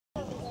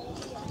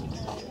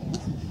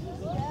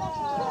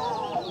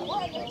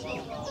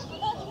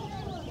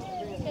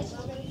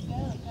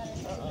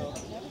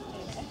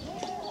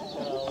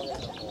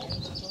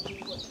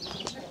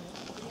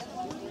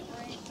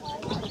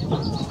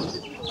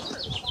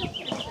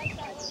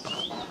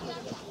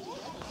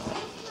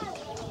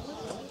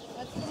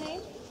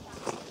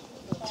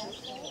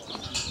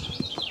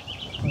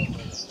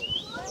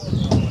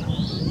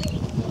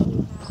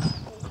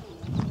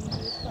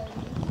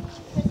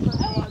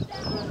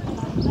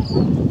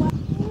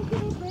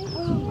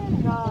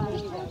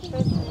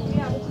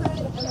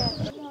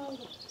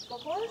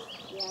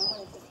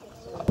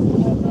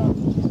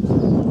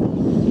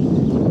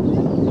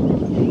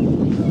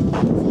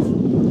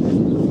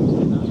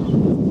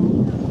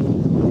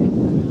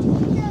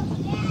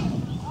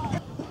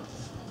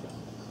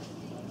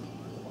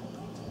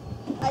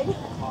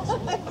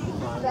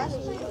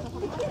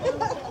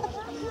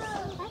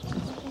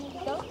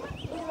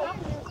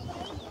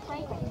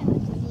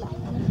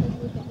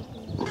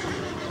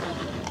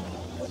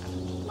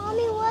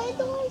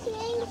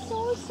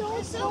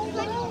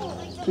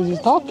Because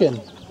he's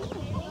talking.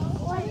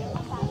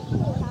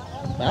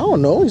 I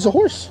don't know. He's a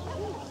horse.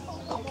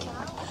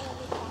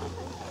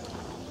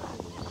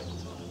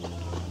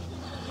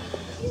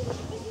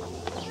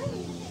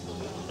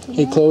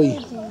 Hey, Chloe.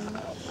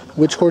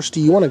 Which horse do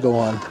you want to go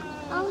on?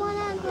 I want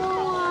to go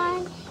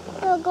on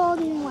the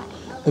golden one.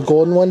 The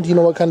golden one? Do you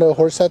know what kind of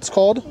horse that's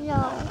called?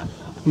 No.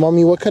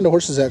 Mommy, what kind of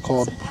horse is that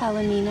called?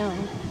 Palomino.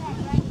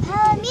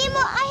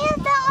 Palomino, I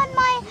have that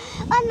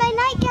on my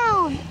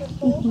nightgown.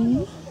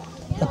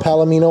 A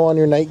Palomino on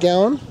your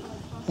nightgown?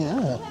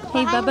 Yeah.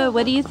 Hey, Bubba,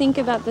 what do you think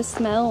about the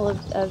smell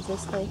of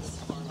this place?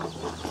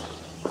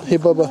 Hey,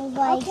 Bubba.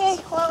 Okay,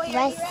 Chloe,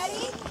 are you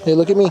ready? Hey,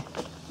 look at me.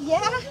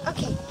 Yeah?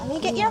 Okay, let me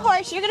get your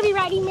horse. You're going to be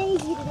riding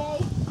Maisie today.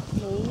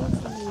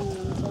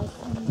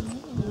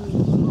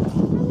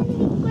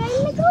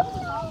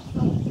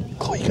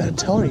 Chloe, you gotta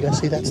tell her. You gotta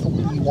say that's the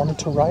one you wanted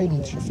to ride and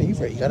it's your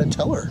favorite. You gotta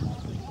tell her.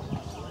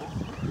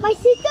 My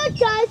sister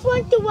does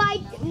want to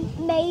ride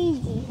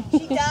Maisie.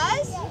 She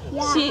does?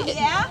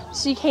 Yeah.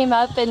 She came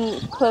up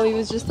and Chloe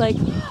was just like,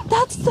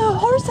 "That's the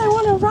horse I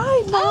want to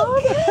ride, Mom."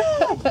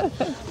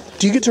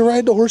 Do you get to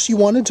ride the horse you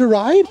wanted to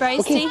ride?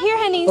 Bryce, stay here,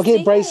 honey. Okay,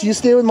 Stay Bryce, here. you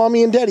stay with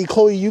Mommy and Daddy.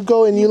 Chloe, you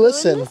go and you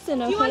listen. Okay?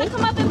 Do you want to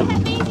come up and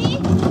pet Maisie?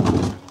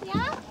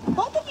 Yeah?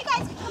 Both of you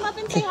guys can come up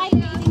and say hi to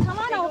Maisie. Come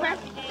on over.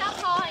 Stop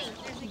calling.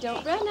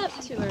 Don't run up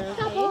to her,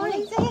 Stop okay?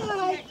 calling. Say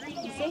hi.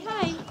 Say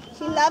hi.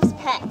 She loves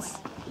pets.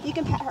 You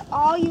can pet her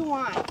all you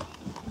want.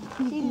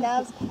 She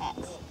loves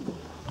pets.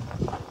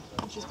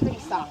 And she's pretty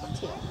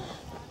soft, too.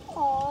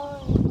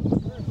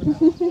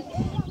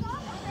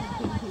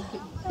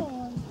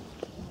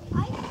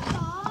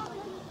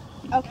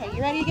 Okay,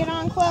 you ready to get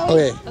on, Chloe?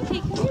 Okay,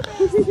 Okay,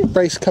 come here.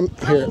 Bryce, come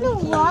here. I want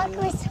to walk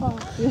this one.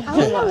 I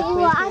want to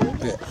walk.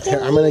 Okay,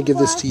 here, I'm gonna give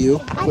this to you.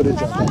 Put it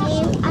down.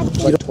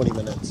 Like 20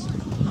 minutes.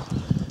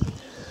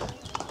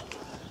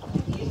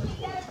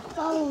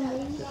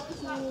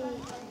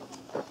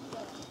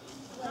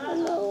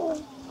 Hello.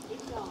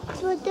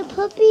 With the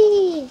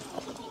puppy.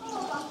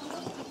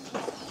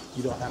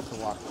 You don't have to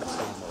walk the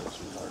same way,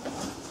 sweetheart.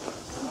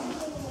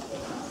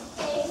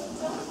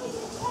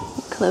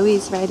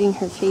 Chloe's riding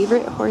her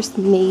favorite horse,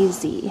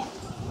 Maisie.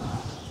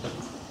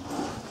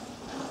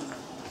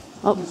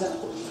 Oh,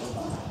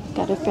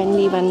 got a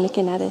friendly one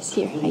looking at us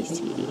here. Hi,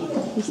 sweetie.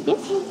 You see it?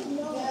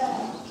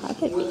 Hi,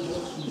 baby.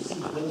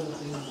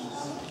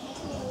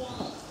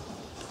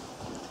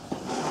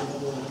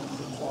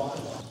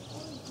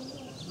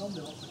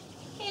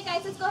 Okay,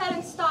 guys, let's go ahead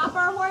and stop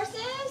our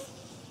horses.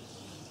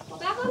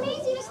 Back on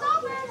Maisie to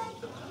stop her.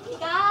 You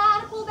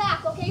gotta pull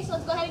back, okay? So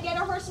let's go ahead and get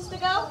our horses to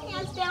go.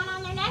 Hands down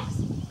on their necks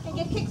and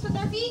give kicks with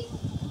their feet.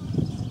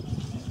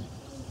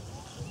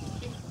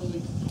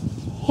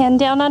 Hand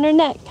down on her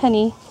neck,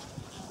 honey.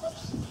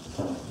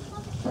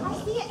 I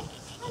see it.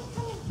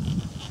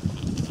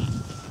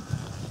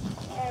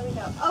 There we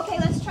go. Okay,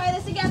 let's try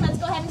this again. Let's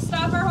go ahead and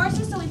stop our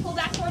horses so we pull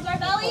back towards our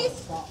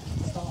bellies.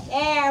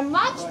 There,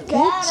 much better.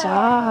 Good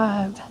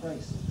job.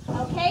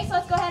 Okay, so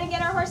let's go ahead and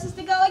get our horses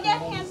to go again.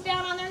 Hands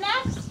down on their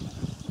necks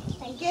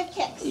and give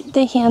kicks.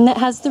 The hand that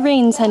has the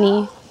reins,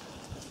 honey.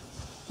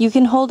 You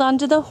can hold on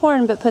to the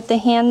horn, but put the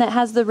hand that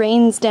has the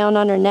reins down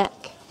on her neck.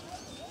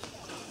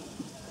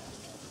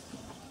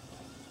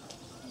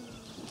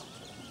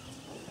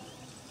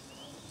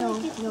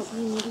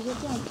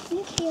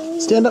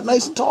 Stand up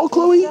nice and tall,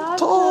 Chloe.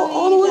 Tall,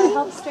 all the way.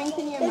 Help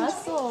strengthen your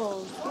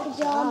muscles. Good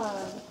job.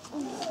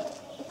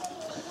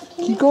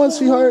 Keep going,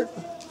 sweetheart.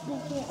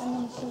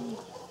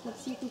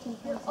 Let's see if we can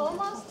find some.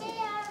 Almost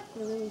there.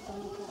 They're really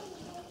fun to cut.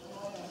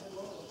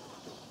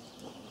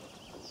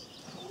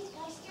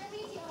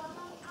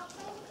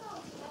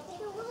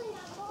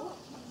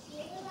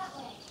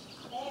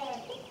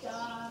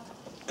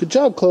 Good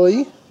job,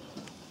 Chloe.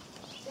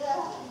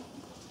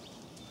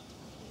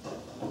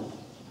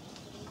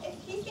 If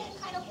he's getting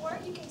kind of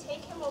bored, you can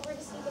take him over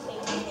to see the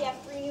babies. They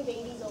have 3 new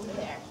babies over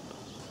there.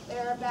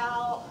 They're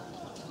about,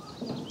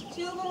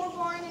 2 of them were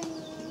born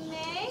in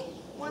May,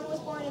 1 was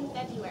born in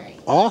February.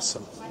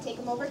 Awesome. I want to take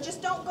him over.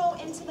 Just don't go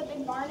into the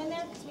big barn in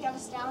there because we have a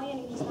stallion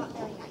and he's not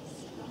very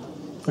nice.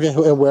 Okay,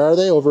 and where are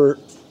they? Over.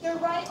 They're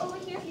right over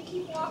here. If you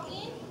keep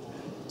walking,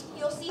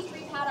 you'll see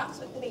 3 paddocks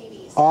with the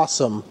babies.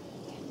 Awesome.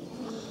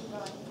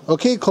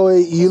 Okay,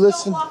 Chloe, you Just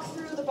listen. Don't walk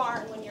through the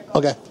barn when you're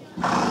going. Okay.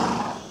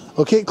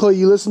 Okay, Chloe,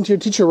 you listen to your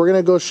teacher. We're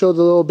gonna go show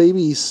the little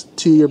babies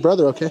to your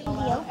brother, okay?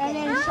 And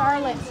then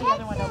Charlotte's the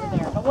other one over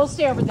there. But we'll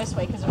stay over this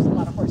way because there's a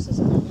lot of horses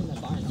in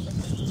the barn over there.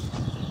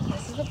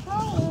 This is a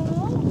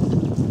problem.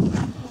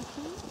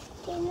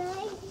 Can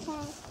I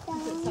pass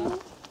down?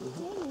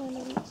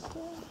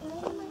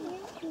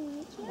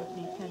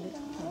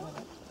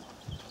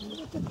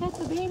 That's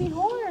a baby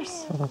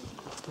horse.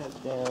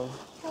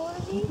 How old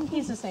is he?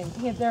 He's the same.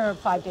 They're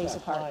 5 days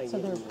apart, so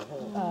they're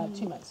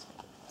 2 months.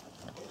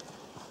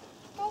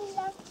 I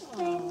love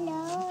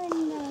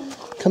banana.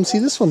 Come see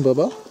this one,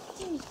 Bubba.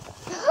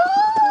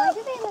 Why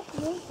do they look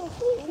really so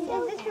cute? Is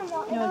this from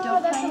No,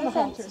 don't climb the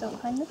fence. Don't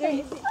climb the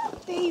fence.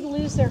 They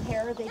lose their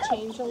hair. They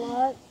change a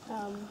lot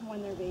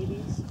when they're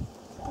babies.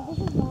 So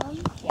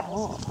Yeah.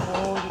 Oh,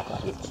 you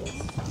got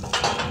itches.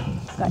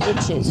 Got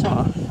itches,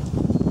 huh?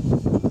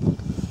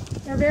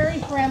 They're very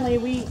friendly.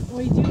 We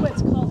do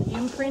what's called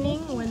imprinting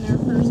when they're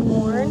first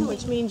born,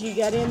 which means you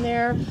get in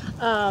there.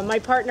 My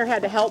partner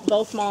had to help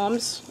both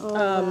moms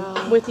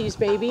with these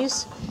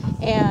babies,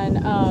 and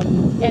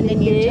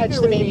then you touch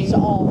the babies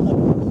all.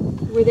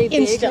 Were they big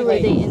instantly. or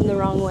were they in the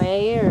wrong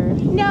way or?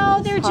 No,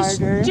 they're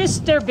harder?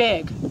 just they're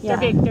big. Yeah.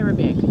 They're big. They were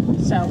big.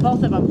 So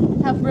both of them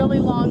have really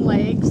long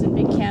legs and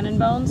big cannon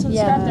bones and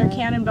stuff. Their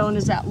cannon bone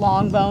is that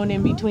long bone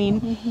in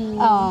between,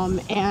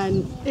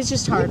 and it's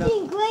just hard.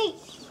 Looking great.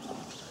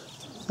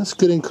 That's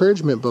good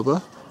encouragement,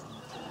 Bubba.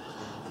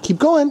 Keep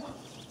going.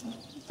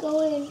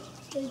 Go in.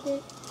 Go,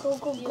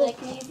 go, You go.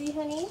 like Maisie,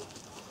 honey?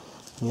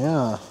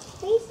 Yeah.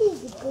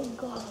 Maisie's a good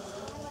girl.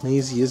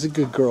 Maisie is a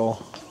good girl.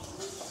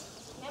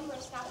 Remember,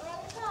 stop her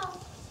at the toe.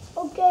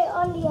 Okay,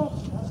 on the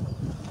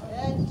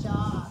edge. Good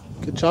job.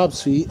 Good job,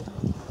 sweet.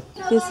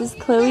 This is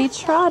Chloe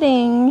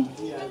trotting.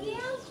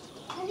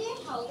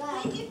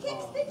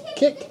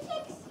 Kick.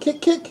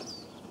 Kick, kick.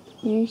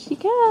 Here she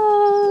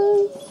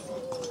goes.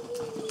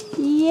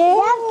 Yay!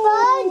 Have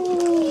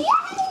fun.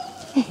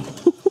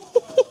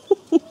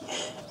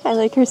 I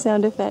like her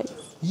sound effects.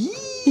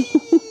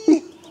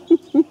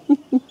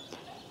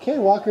 Okay,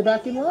 walk her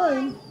back in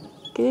line.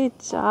 Good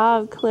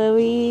job,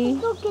 Chloe.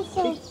 Go get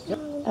some.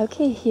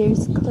 Okay,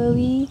 here's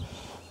Chloe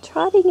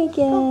trotting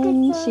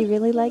again. She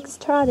really likes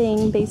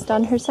trotting based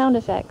on her sound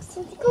effects.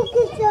 Let's go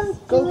get some.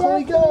 Go,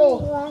 Chloe,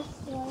 go.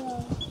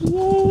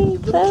 Yay,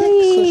 Give her a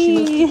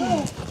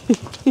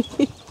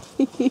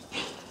kick so Chloe!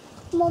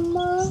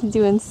 Mama. She's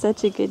doing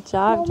such a good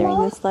job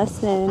during this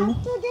lesson.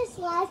 After this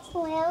last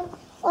round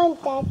on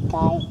that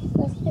guy,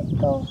 let's just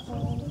go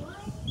home.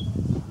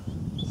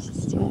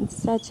 She's doing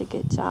such a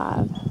good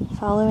job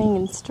following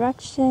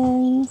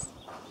instructions.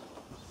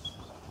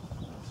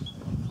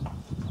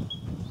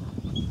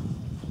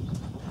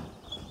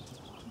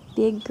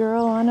 Big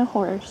girl on a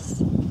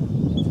horse.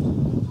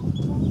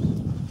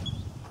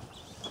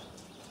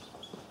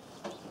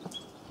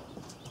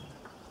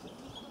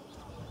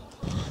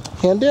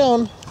 Hand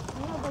down.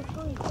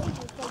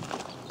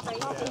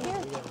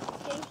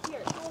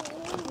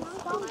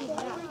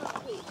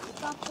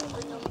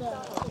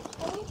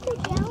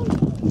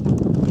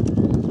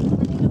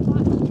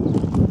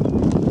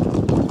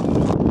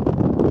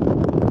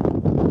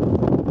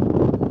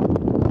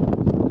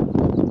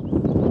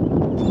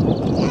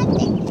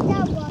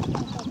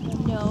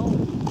 No,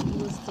 you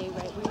will stay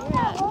right where you're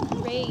at.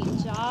 Great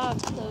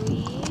job,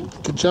 Chloe.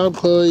 Good job,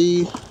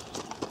 Chloe.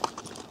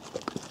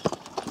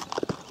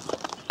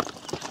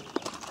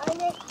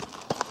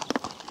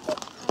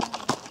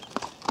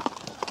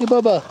 Hey,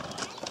 Bubba.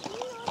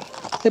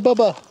 Hey,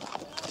 Bubba.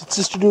 Did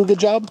sister do a good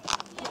job?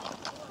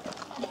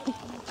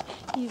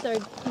 He's our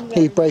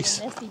Hey, Bryce.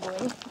 messy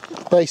boy.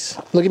 Bryce,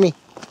 look at me.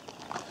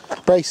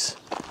 Bryce,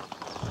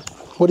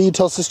 what do you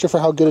tell sister for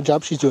how good a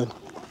job she's doing?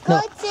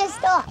 No. Good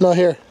sister. No,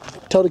 here.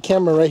 Tell the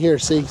camera right here.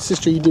 Say,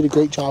 sister, you did a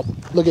great job.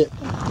 Look at.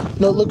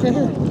 No, look right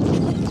here.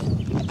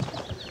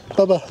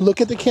 Bubba,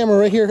 look at the camera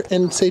right here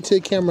and say to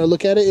the camera,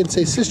 look at it and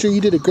say, sister, you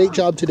did a great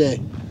job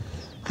today.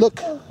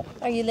 Look.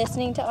 Are you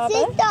listening to Abba?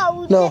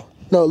 Sister. No,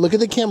 look at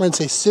the camera and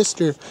say,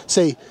 sister,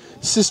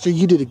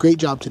 you did a great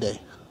job today.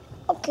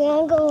 Okay,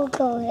 I'm gonna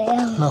go there.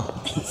 No.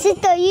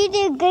 Sister, you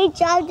did a great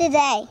job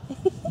today.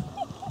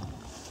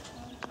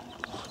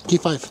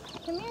 Give 5.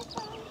 Come here,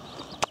 Sister,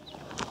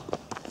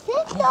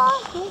 let's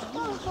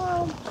go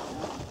home.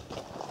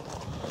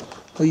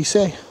 What do you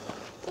say?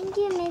 Thank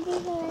you, maybe for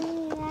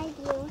letting me ride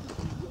you.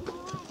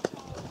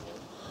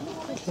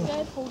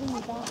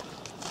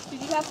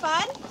 Did you have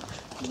fun?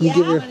 Can you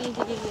give her,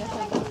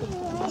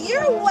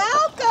 You're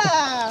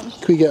welcome.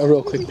 can we get a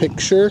real quick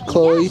picture?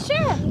 Chloe.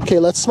 Sure. Okay,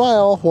 let's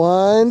smile.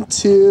 1,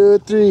 2,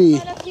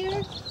 3.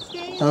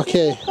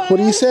 Okay, what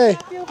do you say?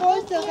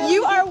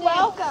 You are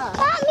welcome.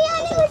 Got me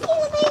on the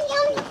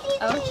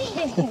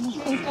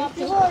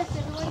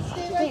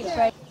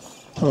baby.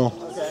 Oh.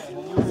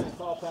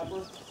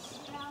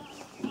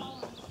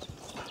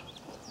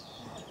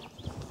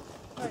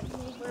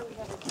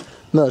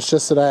 No, it's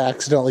just that I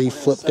accidentally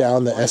flipped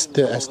down the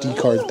SD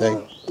card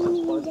thing.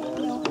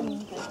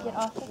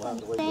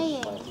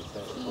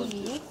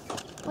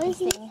 What is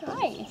he saying?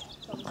 Hi.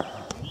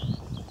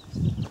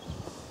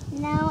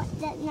 Now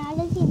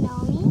does he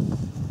know me?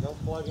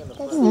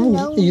 Does he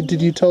know me?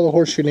 Did you tell the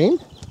horse your name?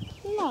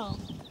 No.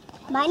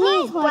 My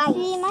name is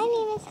Horsey. My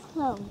name is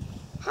Chloe.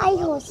 Hi,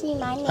 Horsey.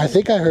 My name I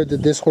think I heard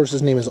that this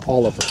horse's name is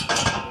Oliver.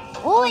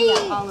 Oi!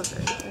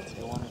 Oliver.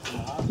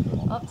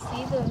 Oh,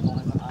 see the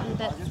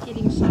vet's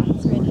getting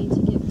shots